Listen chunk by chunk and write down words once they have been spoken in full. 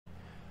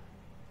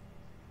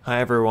Hi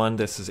everyone,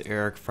 this is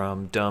Eric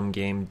from Dumb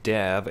Game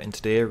Dev, and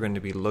today we're going to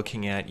be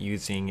looking at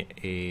using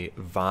a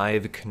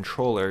Vive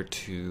controller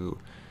to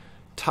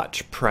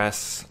touch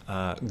press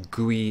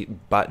GUI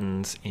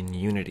buttons in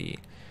Unity.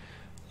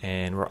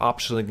 And we're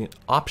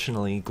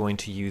optionally going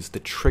to use the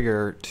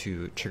trigger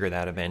to trigger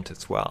that event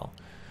as well.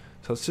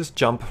 So let's just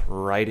jump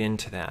right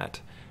into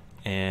that.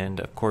 And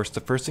of course,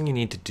 the first thing you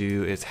need to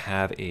do is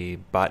have a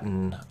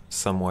button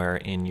somewhere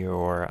in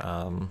your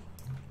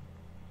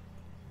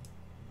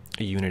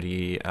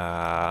Unity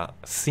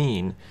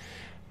scene,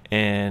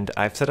 and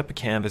I've set up a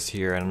canvas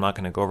here, and I'm not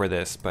going to go over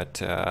this,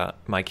 but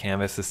my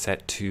canvas is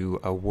set to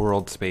a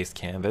world space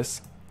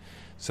canvas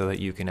so that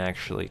you can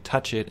actually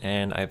touch it,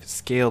 and I've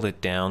scaled it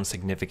down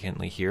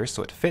significantly here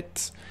so it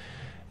fits,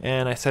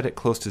 and I set it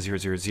close to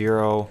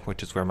 000,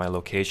 which is where my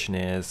location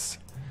is.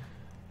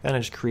 Then I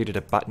just created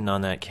a button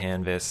on that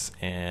canvas,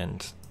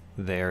 and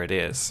there it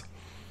is.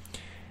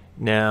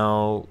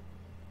 Now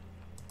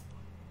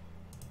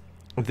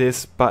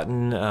this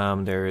button,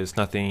 there is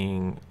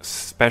nothing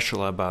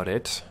special about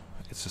it.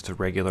 It's just a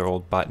regular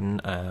old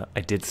button.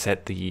 I did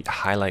set the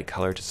highlight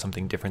color to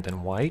something different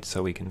than white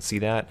so we can see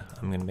that.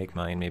 I'm going to make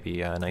mine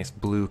maybe a nice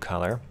blue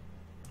color.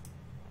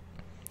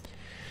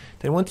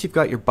 Then once you've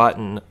got your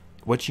button,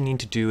 what you need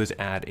to do is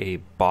add a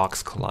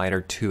box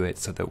collider to it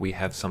so that we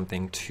have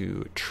something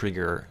to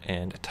trigger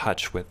and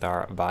touch with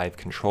our Vive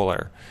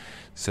controller.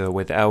 So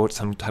without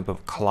some type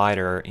of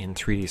collider in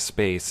 3D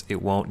space,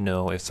 it won't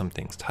know if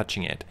something's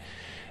touching it.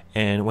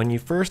 And when you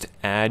first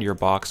add your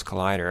box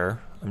collider,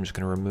 I'm just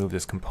going to remove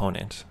this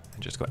component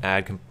and just go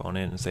add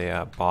component and say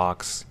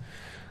box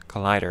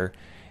collider.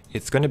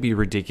 It's going to be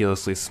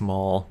ridiculously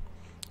small.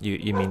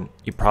 You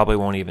probably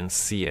won't even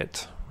see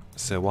it.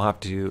 So we'll have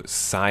to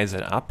size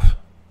it up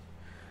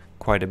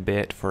quite a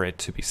bit for it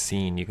to be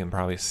seen. You can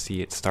probably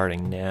see it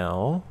starting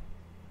now.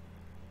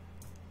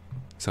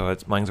 So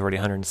mine's already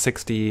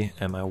 160,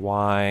 and my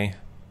Y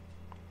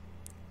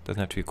doesn't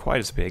have to be quite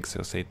as big,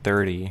 so say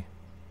 30.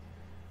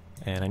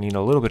 And I need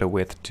a little bit of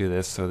width to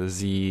this, so the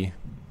Z.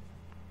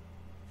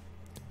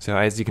 So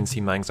as you can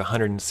see, mine's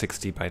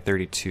 160 by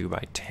 32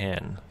 by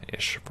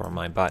 10-ish for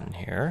my button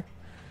here.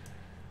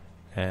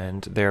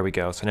 And there we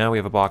go. So now we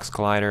have a box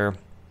collider.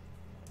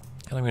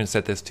 And I'm going to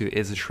set this to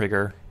is a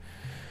trigger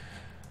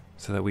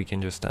so that we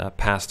can just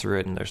pass through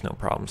it and there's no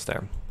problems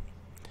there.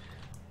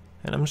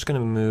 And I'm just going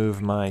to move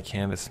my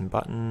canvas and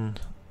button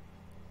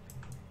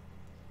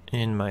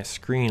in my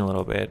screen a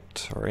little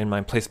bit, or in my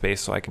play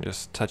space, so I can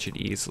just touch it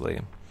easily.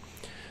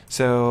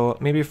 So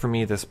maybe for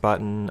me, this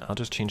button, I'll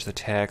just change the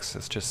text.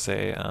 Let's just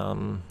say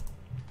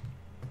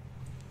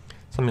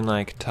something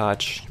like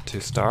touch to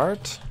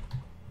start.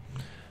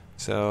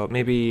 So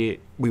maybe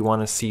we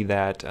want to see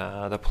that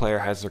the player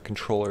has their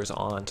controllers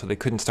on, so they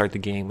couldn't start the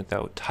game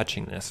without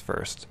touching this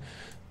first.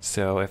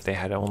 So if they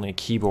had only a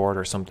keyboard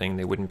or something,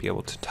 they wouldn't be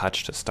able to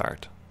touch to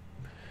start.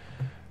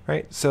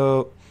 Right,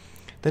 so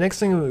the next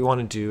thing we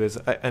want to do is,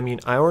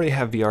 I already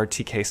have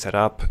VRTK set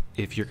up.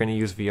 If you're going to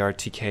use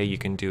VRTK, you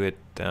can do it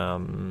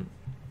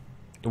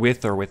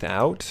with or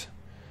without.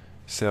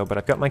 So, but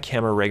I've got my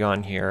camera rig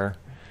on here,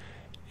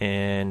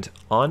 and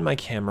on my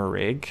camera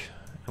rig,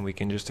 and we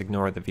can just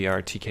ignore the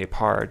VRTK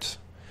part,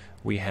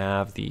 we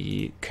have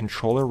the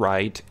controller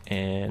right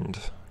and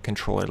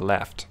controller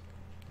left.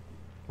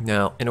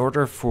 Now, in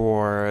order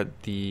for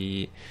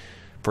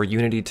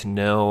Unity to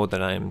know that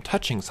I'm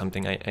touching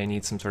something, I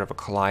need some sort of a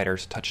collider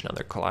to touch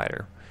another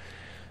collider.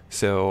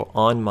 So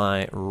on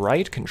my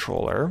right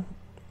controller,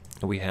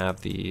 we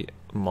have the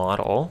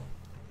model,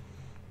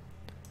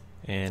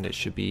 and it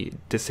should be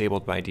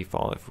disabled by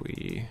default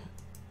I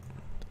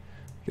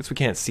guess we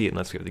can't see it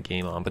unless we have the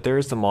game on, but there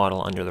is the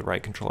model under the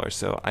right controller.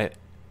 So I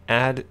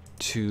add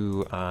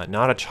to,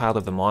 not a child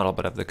of the model,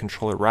 but of the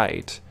controller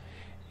right,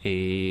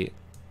 a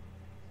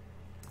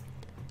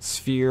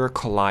sphere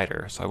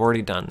collider. So I've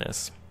already done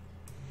this.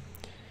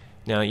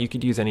 Now you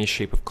could use any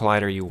shape of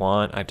collider you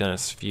want. I've done a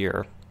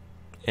sphere.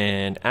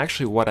 And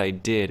actually what I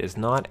did is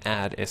not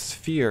add a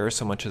sphere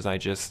so much as I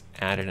just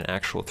added an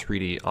actual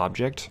 3D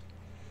object.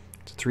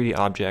 It's a 3D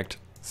object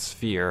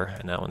sphere,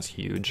 and that one's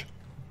huge.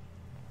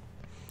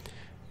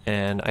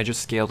 And I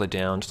just scaled it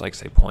down to, like,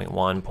 say 0.1,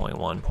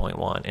 0.1,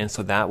 0.1, and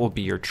so that will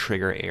be your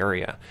trigger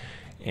area.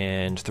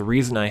 And the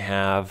reason I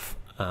have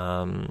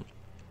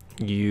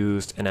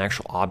used an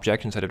actual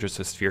object instead of just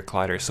a sphere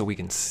collider so we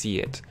can see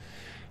it.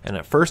 And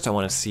at first I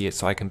want to see it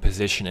so I can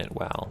position it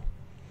well.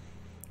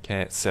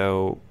 Okay,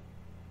 so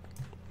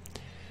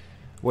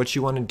what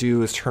you want to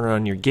do is turn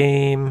on your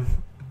game,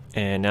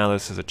 and now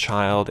this is a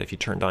child. If you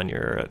turned on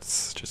your,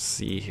 let's just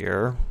see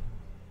here.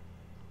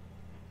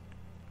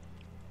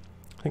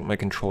 I think my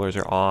controllers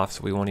are off,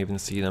 so we won't even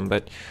see them.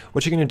 But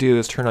what you're going to do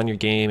is turn on your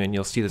game, and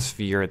you'll see the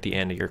sphere at the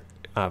end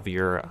of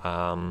your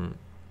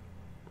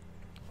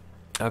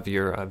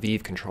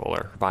Vive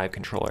controller,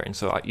 and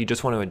so you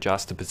just want to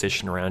adjust the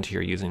position around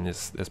here using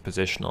this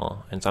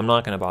positional. And so I'm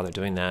not going to bother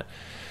doing that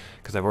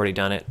because I've already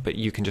done it, but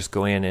you can just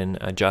go in and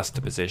adjust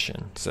the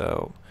position.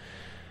 So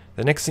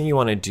the next thing you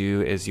want to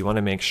do is you want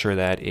to make sure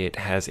that it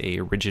has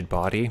a rigid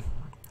body.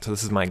 So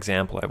this is my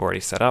example I've already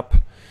set up.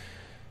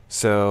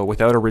 So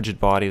without a rigid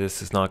body,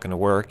 this is not going to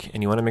work,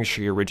 and you want to make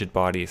sure your rigid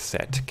body is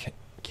set to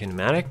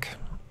kinematic.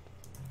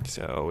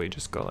 So we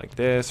just go like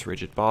this,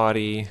 rigid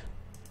body,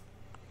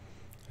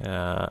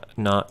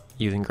 not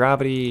using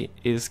gravity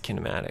is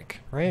kinematic,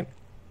 right?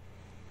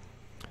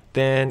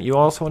 Then you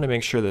also want to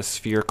make sure the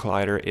sphere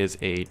collider is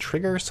a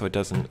trigger so it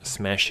doesn't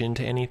smash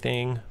into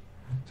anything.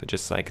 So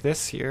just like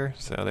this here.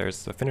 So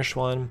there's the finished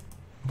one.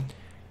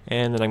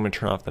 And then I'm going to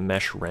turn off the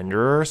mesh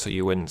renderer so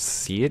you wouldn't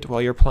see it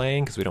while you're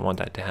playing, because we don't want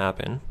that to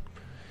happen.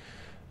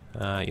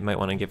 You might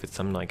want to give it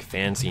some like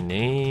fancy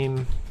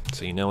name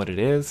so you know what it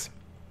is.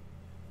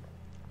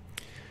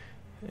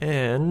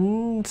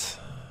 And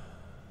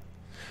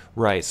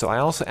right, so I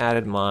also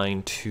added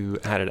mine to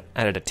added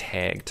a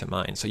tag to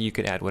mine. So you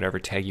could add whatever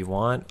tag you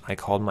want. I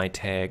called my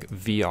tag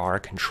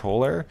VR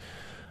controller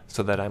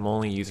so that I'm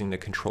only using the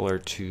controller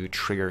to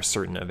trigger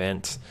certain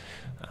events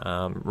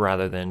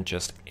rather than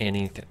just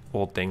any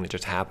old thing that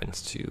just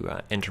happens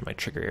to enter my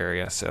trigger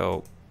area.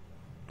 So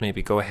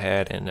maybe go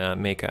ahead and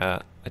make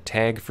a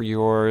tag for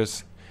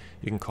yours.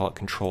 You can call it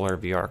controller,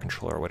 VR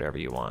controller, whatever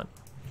you want.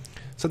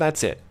 So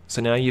that's it.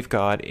 So now you've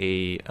got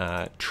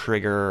a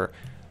trigger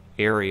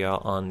area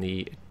on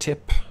the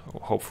tip,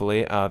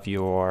 hopefully, of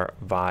your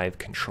Vive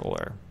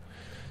controller.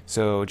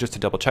 So just to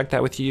double check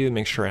that with you,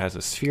 make sure it has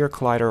a sphere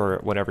collider or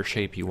whatever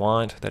shape you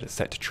want that it's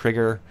set to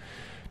trigger.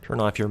 Turn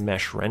off your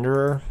mesh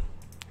renderer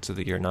so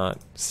that you're not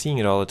seeing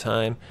it all the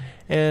time,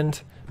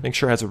 and make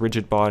sure it has a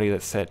rigid body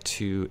that's set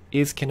to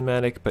is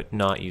kinematic but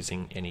not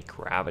using any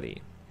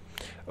gravity.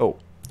 Oh,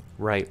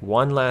 right,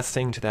 one last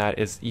thing to that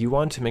is you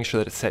want to make sure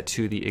that it's set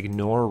to the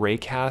ignore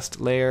raycast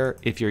layer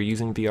if you're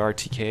using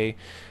VRTK.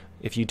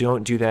 If you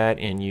don't do that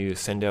and you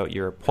send out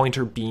your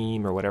pointer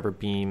beam or whatever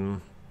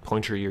beam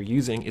pointer you're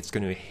using, it's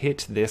going to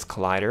hit this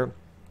collider,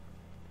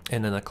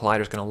 and then the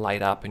collider is going to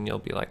light up and you'll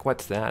be like,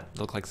 what's that?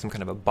 Look like some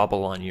kind of a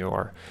bubble on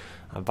your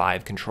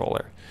Vive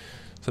controller.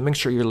 So make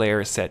sure your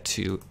layer is set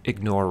to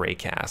ignore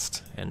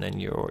raycast, and then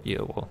you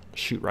will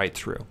shoot right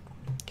through.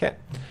 Okay,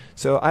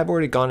 so I've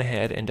already gone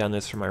ahead and done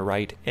this for my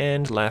right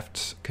and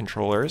left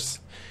controllers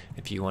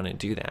if you want to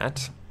do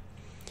that.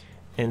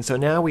 And so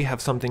now we have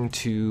something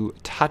to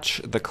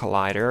touch the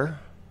collider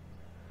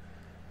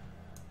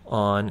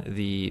on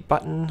the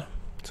button.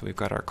 So we've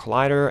got our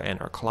collider and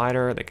our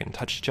collider, they can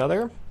touch each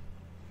other.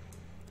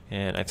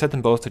 And I've set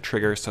them both to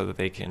trigger so that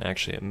they can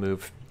actually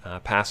move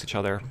past each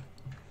other.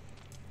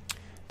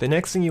 The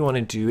next thing you want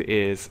to do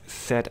is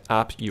set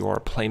up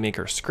your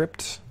Playmaker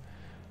script.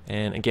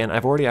 And again,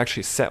 I've already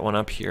actually set one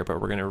up here,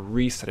 but we're going to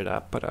reset it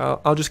up. But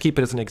I'll just keep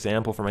it as an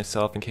example for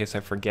myself in case I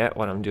forget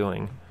what I'm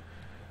doing.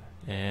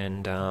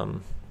 And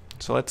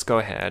so let's go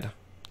ahead.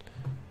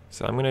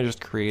 So I'm going to just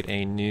create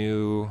a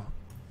new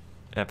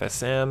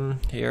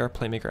FSM here,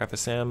 Playmaker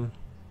FSM,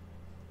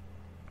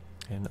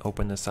 and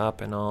open this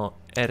up, and I'll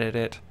edit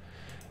it.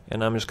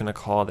 And I'm just going to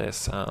call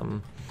this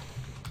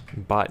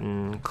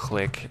button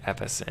click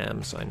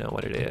FSM so I know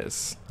what it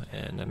is,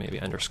 and maybe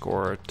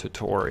underscore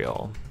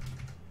tutorial.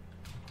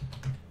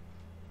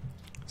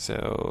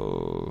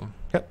 So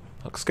yep,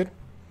 looks good.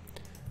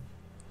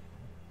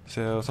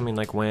 So something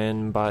like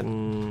when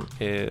button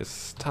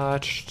is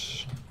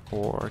touched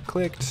or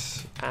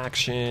clicked,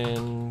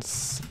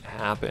 actions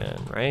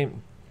happen, right?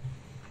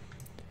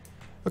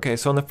 Okay,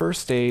 so in the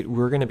first state,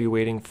 we're going to be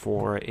waiting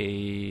for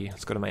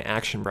let's go to my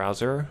action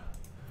browser.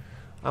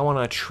 I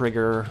want to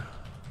trigger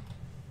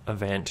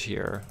event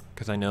here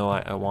because I know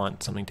I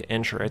want something to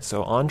enter it.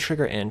 So on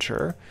trigger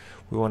enter,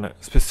 we want to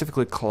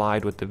specifically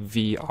collide with the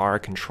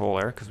VR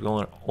controller because we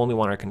only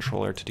want our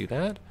controller to do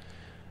that.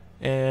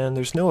 And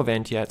there's no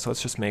event yet, so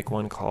let's just make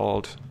one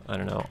called, I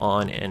don't know,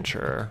 on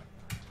enter,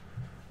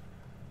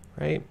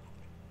 right?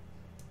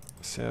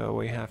 So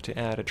we have to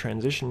add a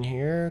transition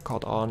here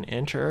called on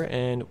enter,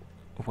 and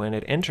when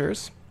it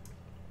enters,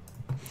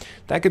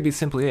 that could be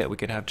simply it. We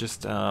could have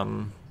just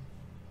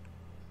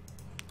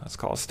let's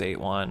call state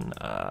one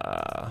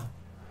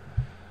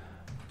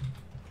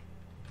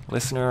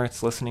listener,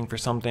 it's listening for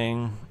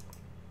something,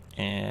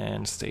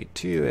 and state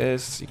two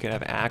is you could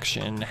have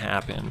action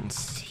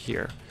happens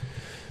here.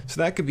 So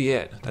that could be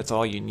it. That's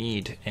all you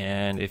need.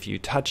 And if you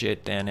touch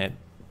it, then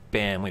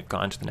bam, we've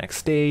gone to the next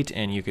state,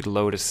 and you could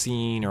load a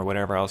scene or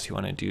whatever else you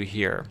want to do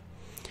here.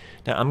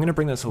 Now I'm going to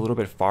bring this a little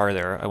bit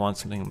farther. I want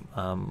something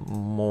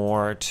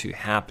more to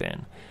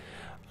happen.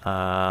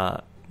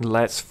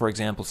 Let's, for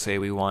example, say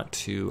we want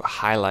to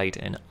highlight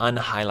and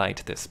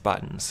unhighlight this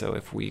button. So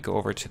if we go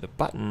over to the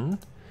button,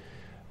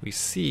 we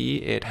see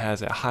it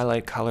has a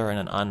highlight color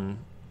and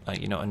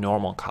a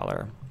normal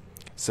color.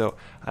 So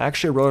I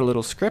actually wrote a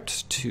little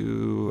script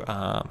to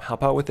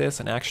help out with this,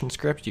 an action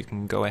script. You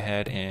can go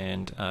ahead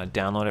and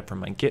download it from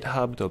my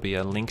GitHub. There'll be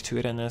a link to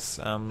it in this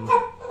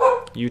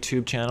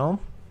YouTube channel.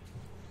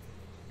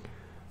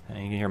 And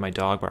you can hear my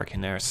dog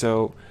barking there.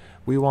 So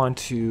we want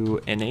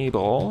to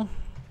enable,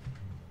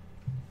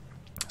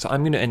 so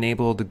I'm going to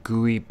enable the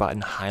GUI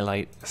button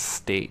highlight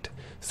state.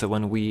 So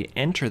when we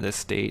enter this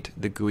state,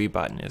 the GUI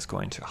button is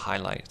going to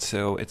highlight.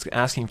 So it's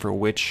asking for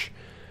which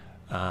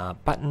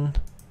button.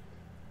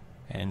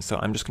 And so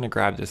I'm just going to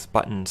grab this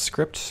button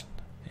script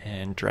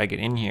and drag it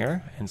in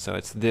here. And so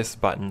it's this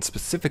button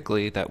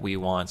specifically that we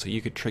want. So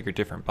you could trigger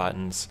different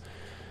buttons,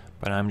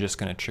 but I'm just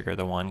going to trigger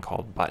the one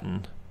called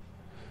button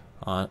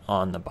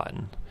on the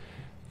button.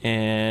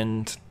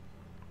 And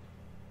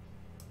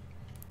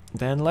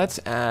then let's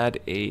add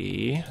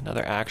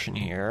another action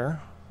here,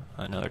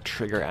 another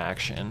trigger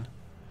action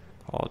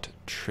called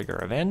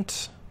trigger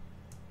event.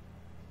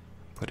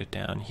 Put it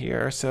down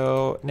here.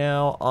 So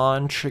now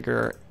on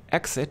trigger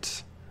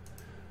exit,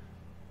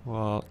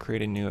 we'll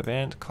create a new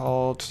event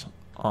called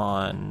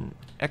on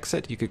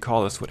exit. You could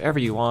call this whatever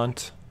you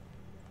want.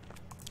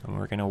 And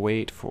we're going to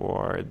wait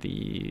for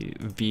the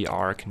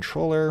VR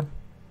controller.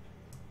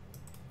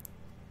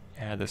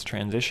 Add this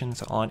transition,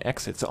 so on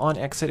exit. So on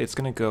exit, it's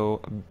going to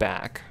go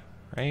back,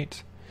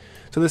 right?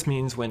 So this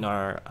means when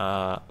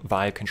our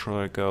Vive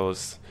controller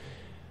goes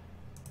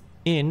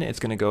in, it's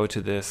going to go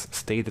to this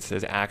state that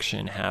says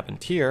action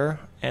happened here,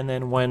 and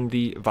then when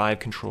the Vive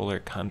controller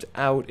comes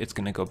out, it's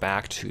going to go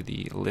back to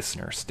the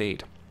listener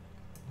state.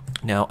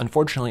 Now,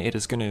 unfortunately, it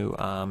is going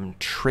to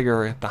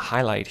trigger the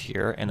highlight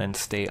here and then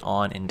stay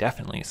on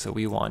indefinitely. So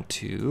we want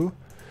to,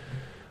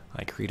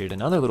 I created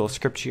another little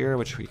script here,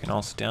 which we can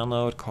also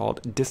download,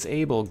 called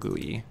disable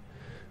GUI.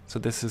 So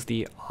this is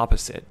the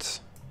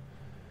opposite.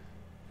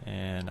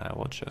 And I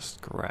will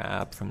just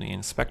grab from the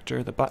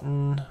inspector the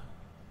button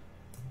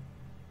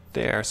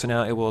there. So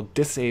now it will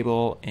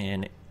disable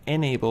and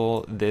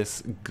enable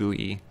this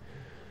GUI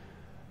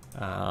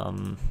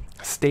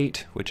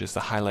state, which is the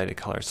highlighted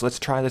color. So let's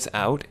try this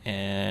out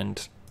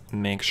and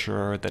make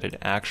sure that it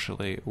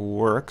actually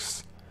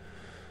works.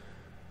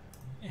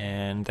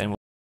 And then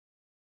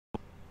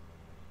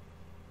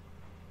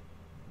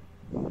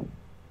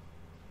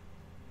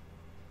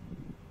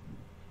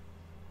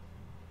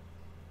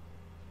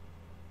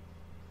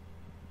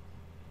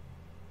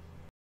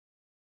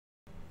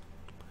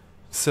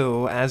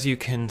so as you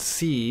can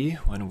see,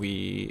 when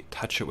we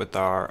touch it with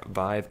our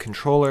Vive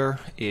controller,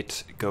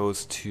 it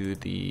goes to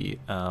the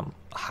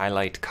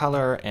highlight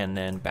color and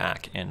then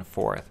back and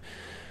forth.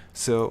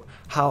 So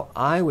how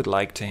I would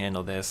like to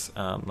handle this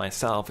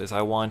myself is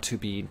I want to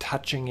be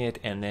touching it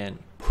and then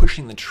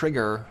pushing the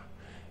trigger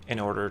in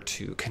order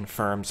to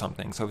confirm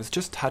something. So if it's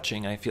just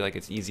touching, I feel like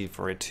it's easy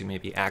for it to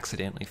maybe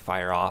accidentally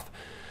fire off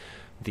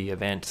the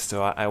event.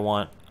 So I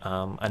want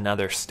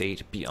another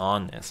state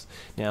beyond this.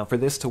 Now for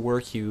this to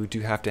work, you do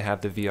have to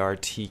have the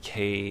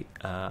VRTK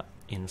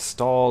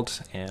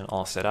installed and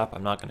all set up.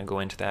 I'm not going to go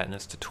into that in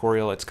this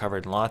tutorial. It's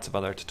covered in lots of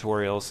other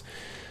tutorials,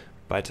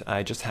 but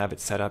I just have it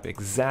set up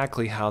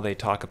exactly how they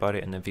talk about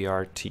it in the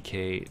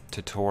VRTK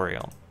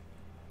tutorial.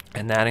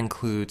 And that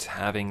includes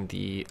having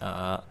the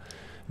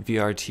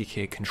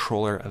VRTK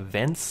controller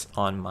events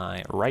on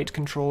my right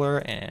controller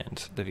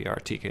and the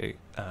VRTK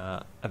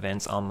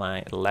events on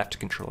my left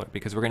controller,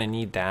 because we're going to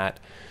need that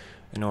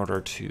in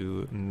order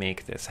to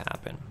make this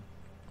happen.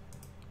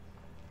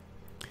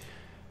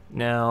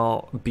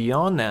 Now,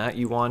 beyond that,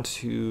 you want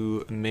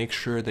to make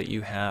sure that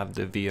you have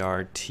the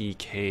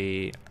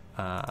VRTK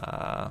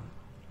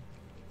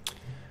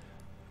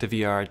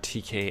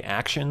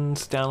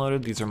actions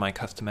downloaded. These are my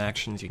custom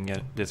actions. You can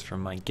get this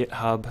from my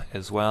GitHub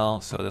as well.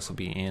 So this will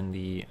be in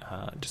the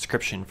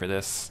description for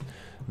this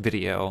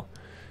video.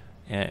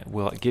 And it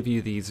will give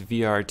you these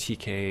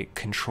VRTK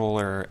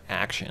controller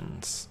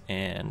actions.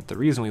 And the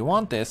reason we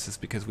want this is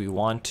because we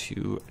want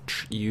to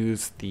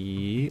use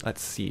the,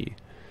 let's see,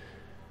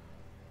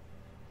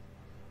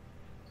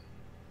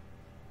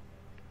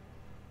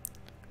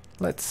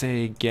 let's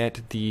say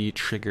get the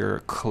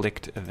trigger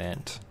clicked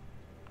event.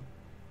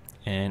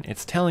 And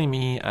it's telling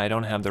me I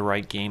don't have the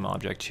right game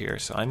object here,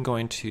 so I'm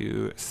going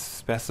to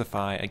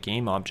specify a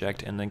game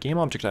object, and the game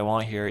object I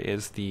want here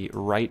is the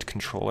right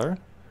controller.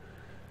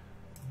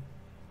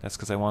 That's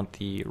because I want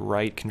the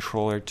right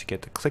controller to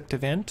get the clicked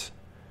event.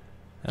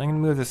 And I'm going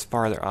to move this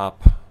farther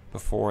up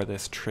before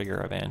this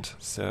trigger event.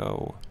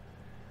 So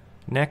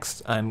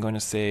next I'm going to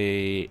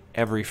say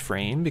every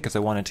frame, because I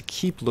wanted to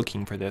keep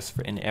looking for this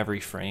in every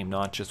frame,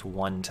 not just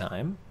one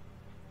time.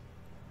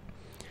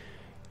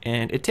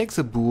 And it takes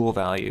a bool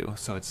value,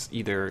 so it's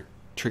either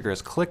trigger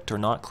as clicked or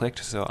not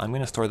clicked. So I'm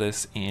going to store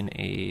this in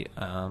a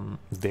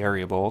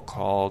variable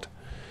called,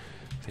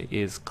 say,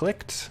 is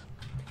clicked.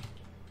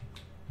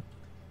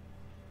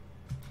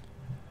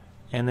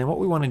 And then what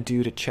we want to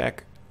do to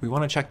check, we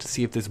want to check to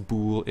see if this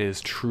bool is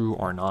true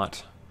or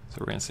not. So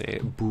we're going to say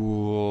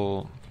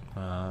bool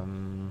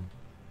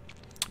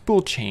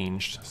bool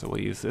changed. So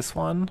we'll use this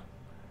one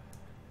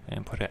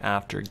and put it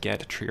after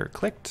get trigger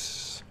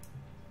clicked.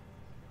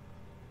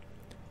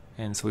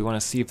 And so we want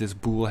to see if this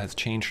bool has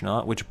changed or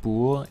not, which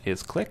bool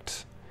is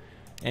clicked.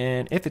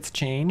 And if it's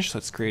changed,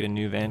 let's create a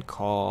new event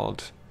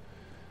called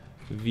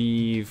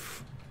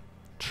Vive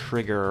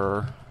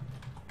trigger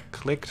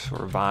clicked,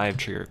 or Vive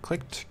trigger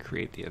clicked,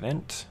 create the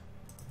event.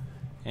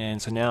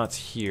 And so now it's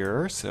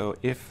here. So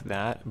if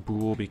that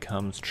bool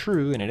becomes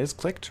true and it is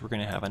clicked, we're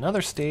going to have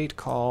another state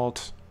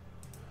called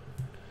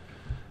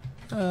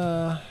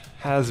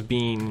has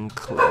been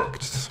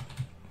clicked.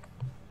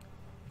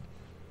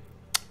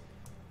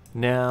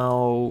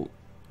 Now,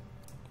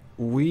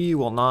 we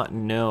will not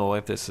know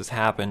if this has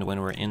happened when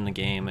we're in the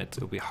game.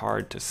 It'll be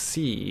hard to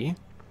see.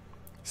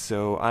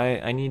 So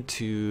I need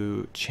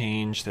to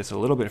change this a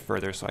little bit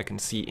further so I can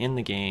see in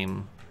the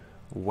game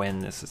when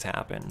this has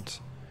happened.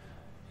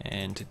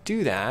 And to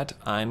do that,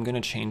 I'm going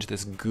to change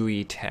this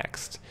GUI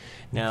text.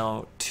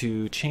 Now,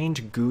 to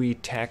change GUI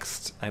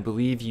text, I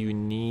believe you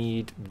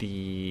need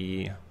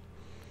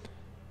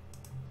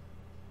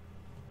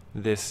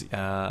this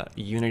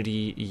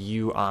Unity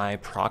UI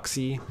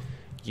proxy.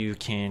 You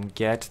can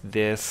get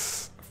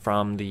this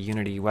from the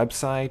Unity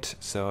website.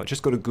 So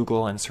just go to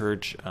Google and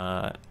search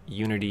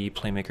Unity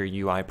Playmaker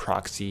UI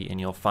proxy, and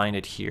you'll find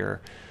it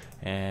here.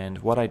 And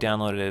what I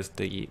downloaded is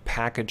the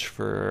package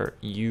for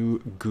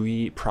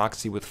UGUI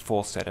proxy with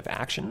full set of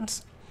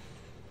actions.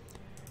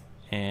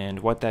 And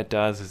what that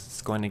does is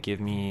it's going to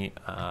give me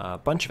a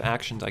bunch of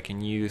actions I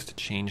can use to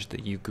change the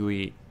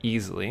UGUI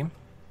easily.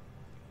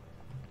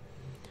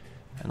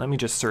 And let me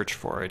just search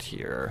for it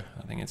here.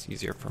 I think it's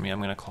easier for me. I'm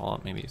going to call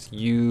it, maybe it's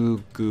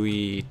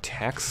UGUI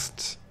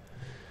text.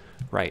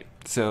 Right,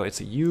 so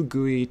it's a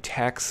UGUI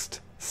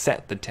text,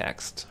 set the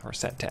text, or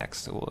set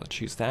text, so we'll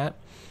choose that.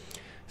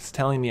 It's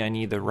telling me I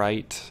need the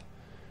right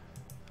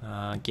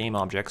game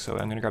object, so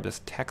I'm going to grab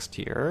this text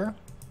here.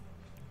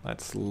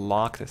 Let's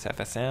lock this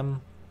FSM,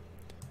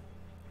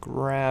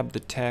 grab the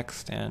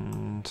text,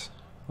 and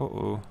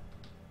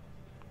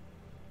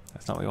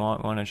that's not what we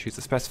want. We want to choose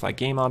the specify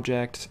game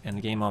object, and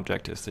the game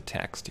object is the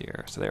text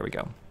here. So there we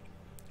go.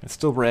 It's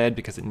still red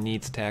because it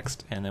needs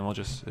text, and then we'll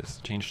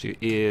just change to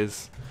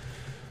is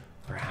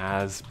or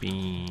has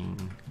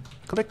been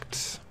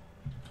clicked.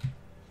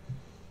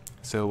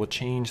 So we'll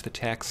change the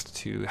text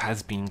to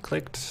has been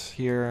clicked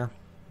here.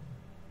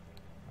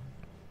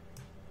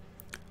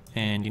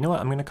 And you know what?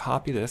 I'm going to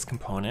copy this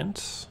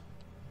component,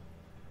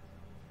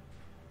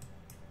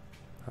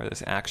 or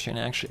this action,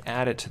 and actually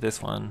add it to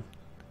this one.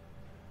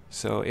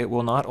 So it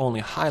will not only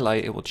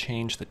highlight, it will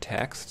change the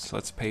text. So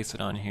let's paste it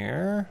on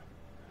here.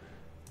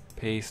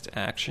 Paste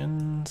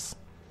actions.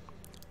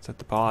 It's at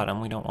the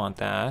bottom. We don't want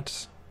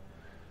that.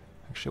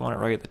 Actually, I want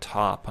it right at the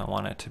top. I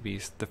want it to be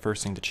the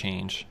first thing to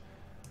change.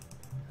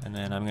 And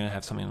then I'm going to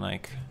have something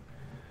like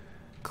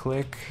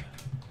click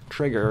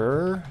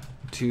trigger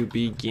to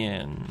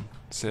begin.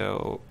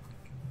 So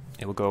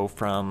it will go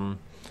from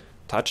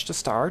touch to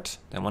start.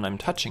 Then when I'm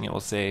touching, it will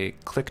say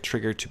click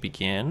trigger to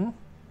begin.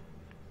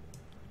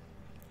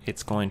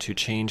 It's going to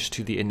change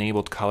to the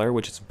enabled color,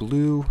 which is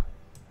blue.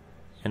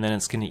 And then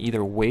it's going to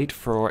either wait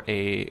for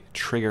a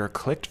trigger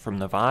clicked from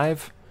the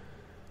Vive,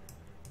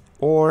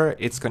 or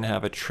it's going to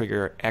have a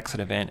trigger exit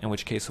event, in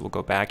which case it will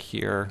go back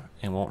here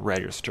and won't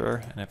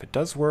register. And if it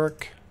does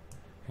work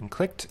and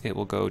clicked, it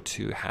will go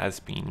to has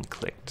been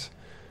clicked.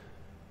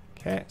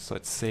 Okay, so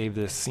let's save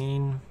this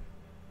scene.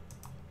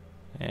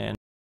 And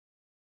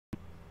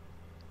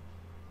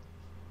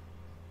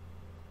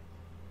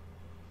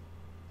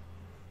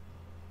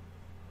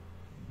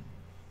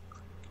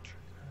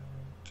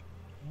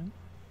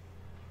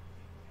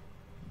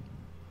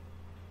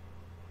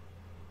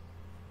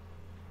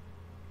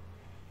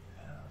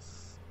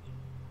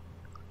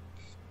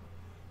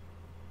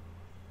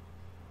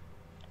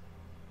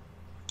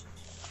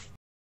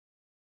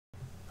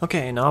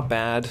okay, not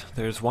bad.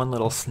 There's one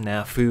little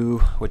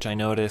snafu which I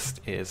noticed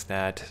is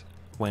that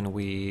when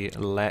we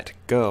let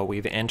go,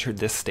 we've entered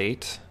this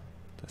state,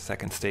 the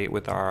second state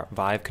with our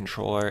Vive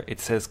controller.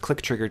 It says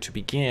click trigger to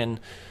begin,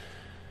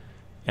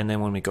 and then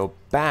when we go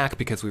back,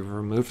 because we've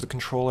removed the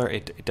controller,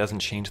 it doesn't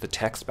change the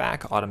text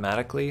back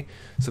automatically.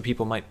 So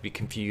people might be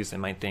confused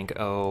and might think,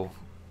 oh,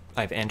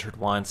 I've entered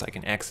once, I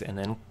can exit and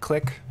then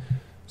click.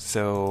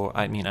 So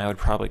I mean, I would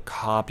probably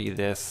copy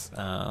this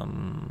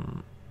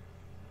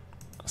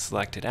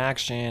selected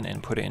action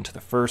and put it into the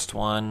first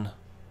one,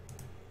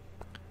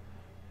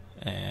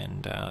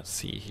 and let's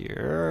see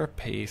here,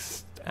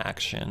 paste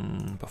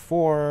action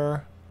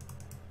before,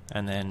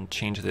 and then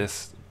change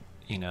this,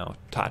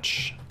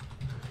 touch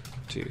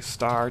to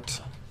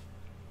start,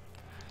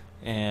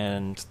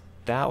 and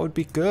that would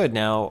be good.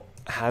 Now,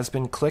 has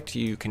been clicked,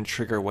 you can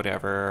trigger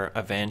whatever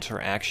event or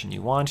action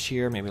you want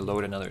here, maybe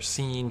load another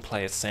scene,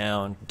 play a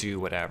sound, do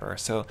whatever.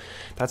 So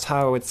that's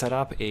how I would set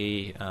up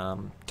a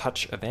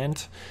touch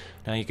event.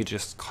 Now you could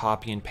just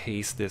copy and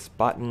paste this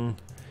button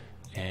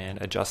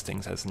and adjust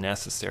things as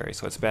necessary.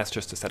 So it's best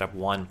just to set up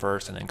one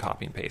first and then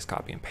copy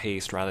and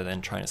paste rather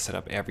than trying to set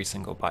up every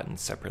single button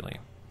separately.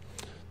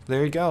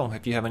 There you go.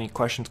 If you have any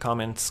questions,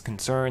 comments,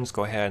 concerns,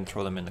 go ahead and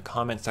throw them in the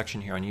comment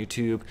section here on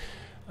YouTube.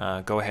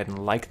 Go ahead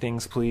and like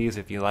things, please,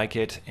 if you like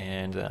it,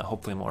 and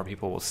hopefully more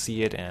people will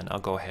see it, and I'll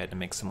go ahead and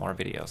make some more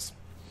videos.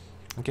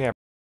 Okay.